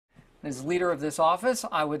As leader of this office,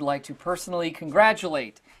 I would like to personally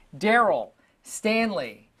congratulate Daryl,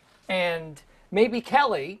 Stanley, and maybe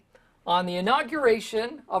Kelly on the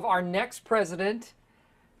inauguration of our next president,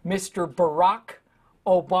 Mr. Barack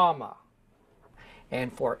Obama,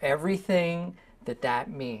 and for everything that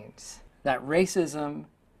means. That racism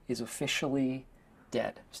is officially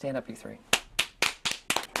dead. Stand up, you three.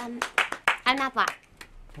 I'm not black.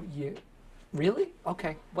 You, really?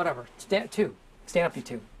 Okay, whatever. Stand up, you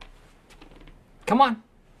two. Come on.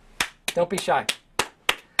 Don't be shy.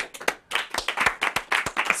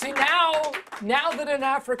 See, now that an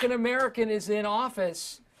African American is in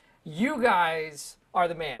office, you guys are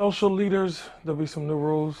the man. Social leaders, there'll be some new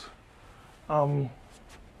rules. All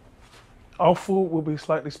food will be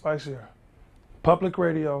slightly spicier. Public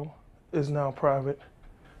radio is now private.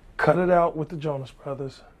 Cut it out with the Jonas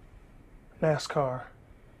Brothers. NASCAR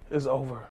is over.